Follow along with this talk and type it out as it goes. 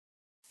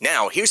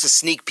Now, here's a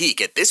sneak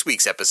peek at this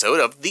week's episode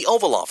of The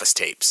Oval Office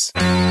Tapes.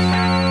 Hello,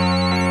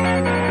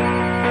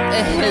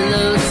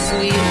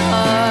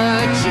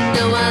 sweetheart. You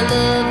know I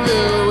love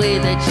the way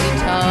that you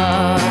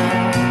talk.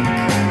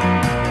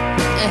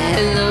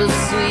 Hello,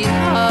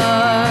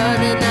 sweetheart.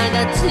 And I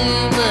got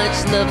too much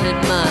love in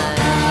my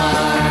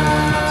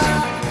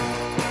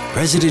heart.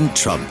 President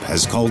Trump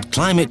has called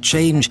climate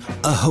change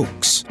a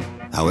hoax.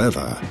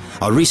 However,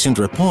 a recent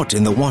report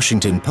in the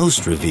Washington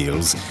Post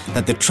reveals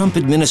that the Trump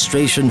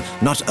administration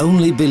not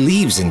only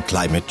believes in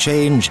climate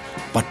change,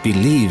 but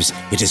believes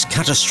it is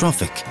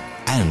catastrophic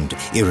and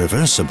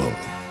irreversible.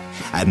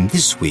 And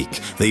this week,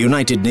 the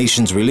United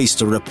Nations released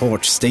a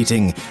report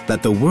stating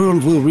that the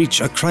world will reach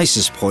a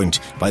crisis point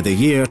by the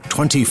year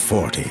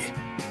 2040.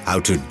 How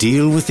to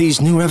deal with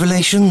these new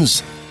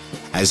revelations?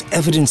 As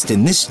evidenced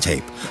in this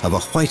tape of a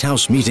White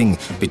House meeting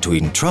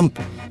between Trump,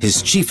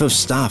 his chief of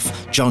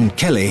staff, John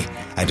Kelly,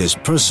 and his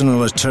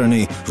personal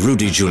attorney,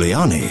 Rudy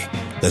Giuliani,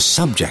 the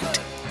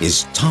subject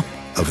is top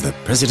of the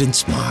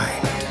president's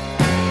mind.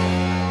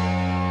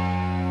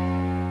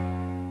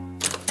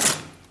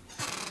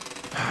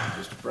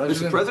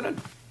 Mr. President?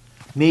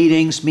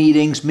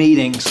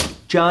 Meetings.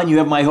 John, you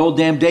have my whole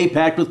damn day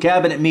packed with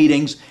cabinet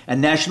meetings and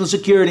national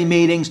security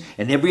meetings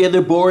and every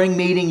other boring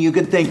meeting you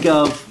can think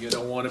of. You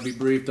don't want to be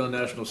briefed on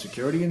national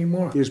security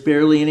anymore? There's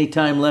barely any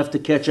time left to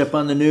catch up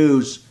on the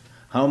news.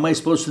 How am I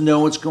supposed to know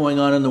what's going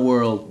on in the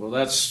world? Well,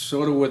 that's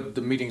sort of what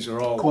the meetings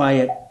are all...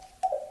 Quiet.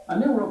 A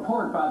new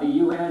report by the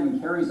UN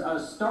carries a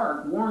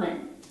stark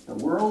warning. The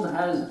world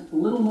has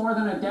little more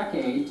than a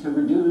decade to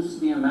reduce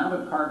the amount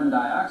of carbon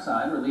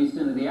dioxide released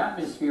into the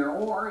atmosphere,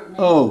 or it may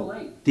be too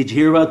late. Did you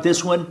hear about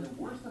this one?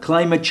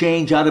 Climate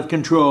change out of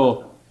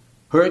control.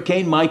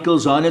 Hurricane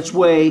Michael's on its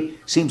way.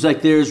 Seems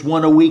like there's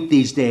one a week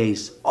these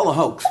days. All a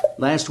hoax.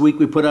 Last week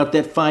we put out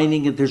that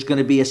finding that there's going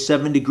to be a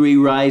 7-degree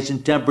rise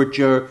in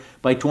temperature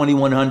by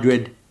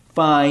 2100.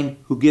 Fine,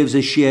 who gives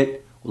a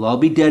shit? We'll all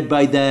be dead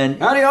by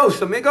then.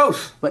 Adios,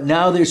 amigos. But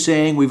now they're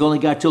saying we've only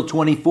got till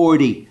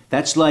 2040.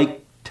 That's like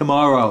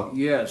tomorrow.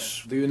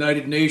 Yes, the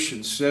United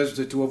Nations says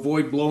that to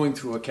avoid blowing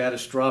through a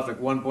catastrophic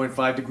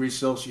 1.5 degrees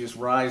Celsius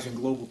rise in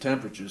global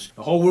temperatures,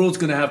 the whole world's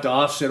going to have to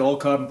offset all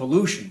carbon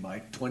pollution by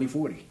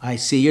 2040. I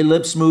see your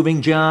lips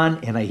moving, John,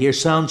 and I hear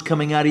sounds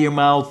coming out of your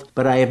mouth,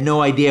 but I have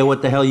no idea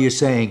what the hell you're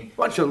saying.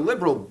 Bunch of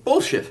liberal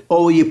bullshit.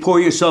 Oh, you pour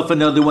yourself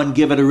another one,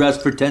 give it a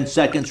rest for 10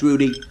 seconds,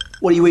 Rudy.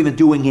 What are you even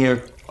doing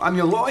here? I'm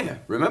your lawyer,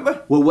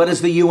 remember? Well, what does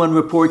the UN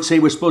report say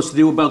we're supposed to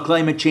do about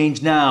climate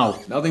change now?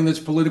 Nothing that's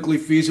politically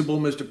feasible,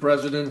 Mr.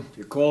 President.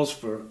 It calls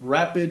for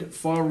rapid,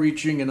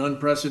 far-reaching, and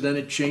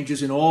unprecedented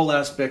changes in all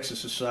aspects of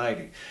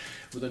society,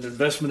 with an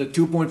investment of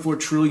 $2.4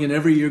 trillion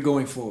every year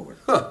going forward.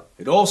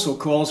 It also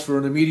calls for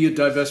an immediate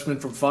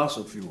divestment from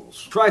fossil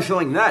fuels. Try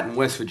filling that in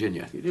West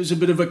Virginia. It is a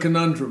bit of a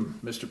conundrum,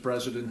 Mr.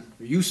 President.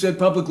 You said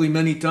publicly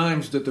many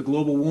times that the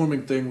global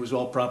warming thing was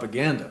all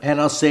propaganda.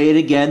 And I'll say it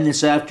again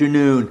this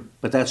afternoon,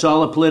 but that's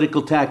all a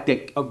political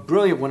tactic. A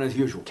brilliant one as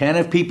usual. Can't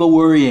have people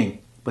worrying.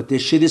 But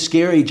this shit is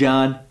scary,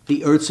 John.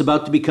 The Earth's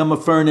about to become a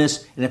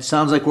furnace, and it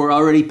sounds like we're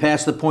already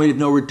past the point of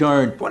no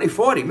return.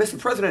 2040, Mr.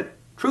 President.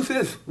 Truth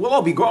is, we'll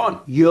all be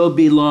gone. You'll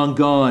be long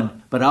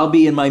gone, but I'll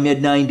be in my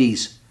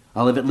mid-90s.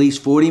 I'll have at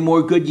least 40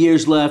 more good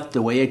years left,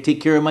 the way I take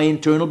care of my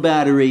internal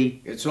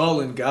battery. It's all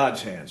in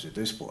God's hands at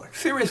this point.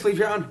 Seriously,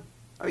 John?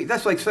 I mean,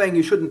 that's like saying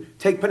you shouldn't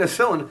take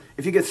penicillin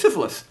if you get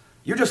syphilis.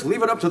 You just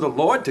leave it up to the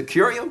Lord to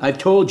cure you? I've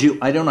told you,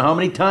 I don't know how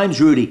many times,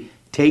 Rudy.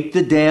 Take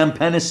the damn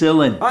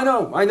penicillin. I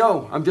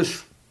know. I'm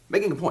just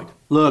making a point.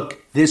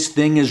 Look, this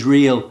thing is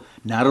real.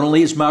 Not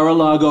only is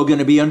Mar-a-Lago going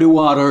to be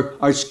underwater,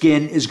 our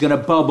skin is going to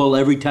bubble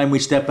every time we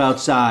step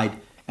outside.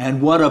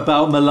 And what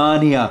about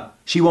Melania?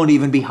 She won't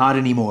even be hot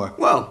anymore.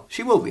 Well,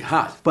 she will be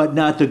hot. But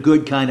not the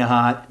good kind of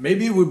hot.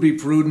 Maybe it would be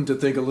prudent to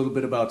think a little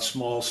bit about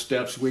small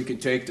steps we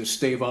could take to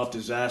stave off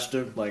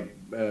disaster, like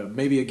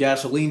maybe a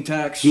gasoline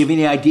tax. Do you have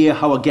any idea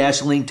how a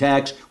gasoline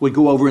tax would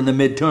go over in the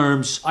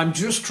midterms? I'm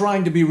just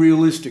trying to be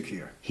realistic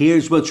here.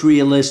 Here's what's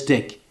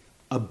realistic.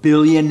 A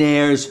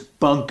billionaire's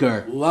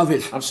bunker. Love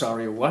it. I'm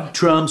sorry, what?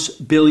 Trump's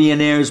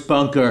billionaire's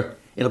bunker.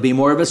 It'll be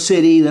more of a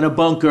city than a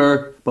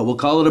bunker, but we'll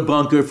call it a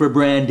bunker for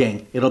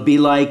branding. It'll be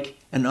like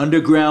an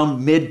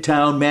underground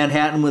midtown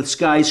Manhattan with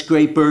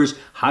skyscrapers,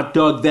 hot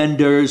dog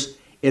vendors,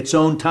 its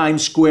own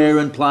Times Square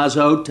and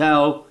Plaza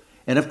Hotel,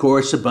 and of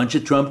course a bunch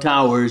of Trump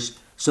towers.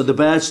 So the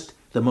best,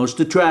 the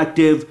most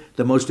attractive,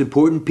 the most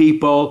important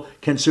people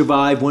can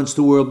survive once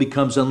the world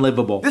becomes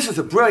unlivable. This is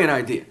a brilliant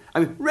idea.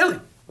 I mean, really.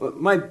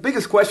 My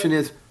biggest question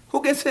is,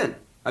 who gets in?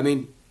 I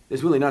mean,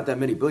 there's really not that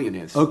many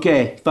billionaires.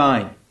 Okay,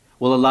 fine.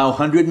 We'll allow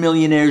 100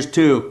 millionaires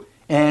too,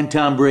 and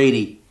Tom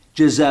Brady.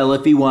 Giselle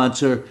if he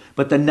wants her,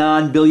 but the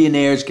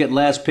non-billionaires get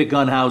last pick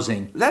on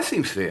housing. That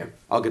seems fair.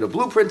 I'll get a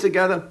blueprint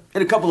together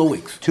in a couple of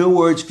weeks. 2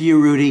 words for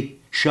you, Rudy.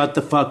 Shut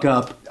the fuck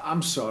up.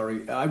 I'm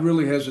sorry. I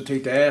really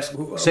hesitate to ask.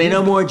 Say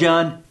no more,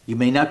 John. You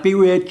may not be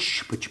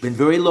rich, but you've been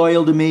very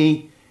loyal to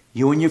me.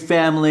 You and your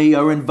family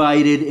are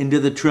invited into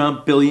the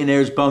Trump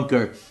billionaire's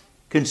bunker.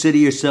 consider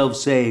yourself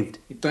saved.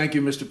 Thank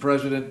you, Mr.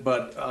 President,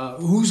 but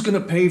who's going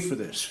to pay for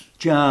this?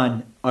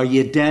 John, are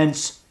you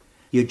dense?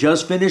 You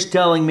just finished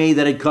telling me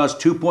that it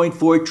costs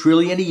 $2.4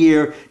 trillion a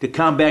year to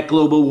combat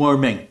global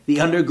warming. The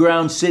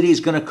underground city is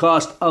going to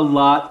cost a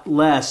lot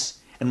less.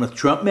 And with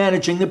Trump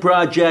managing the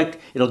project,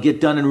 it'll get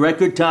done in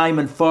record time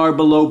and far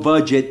below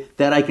budget.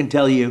 That I can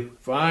tell you.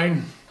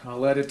 Fine.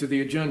 I'll add it to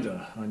the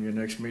agenda on your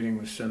next meeting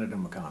with Senator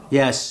McConnell.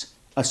 Yes,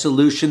 a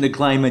solution to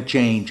climate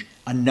change.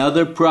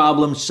 Another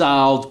problem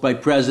solved by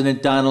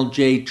President Donald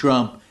J.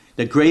 Trump,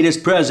 the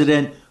greatest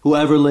president who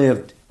ever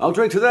lived. I'll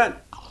drink to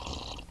that.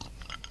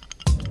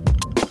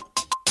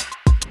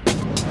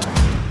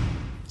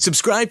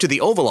 Subscribe to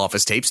the Oval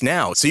Office tapes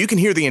now so you can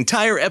hear the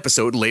entire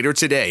episode later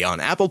today on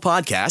Apple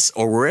Podcasts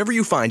or wherever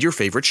you find your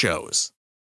favorite shows.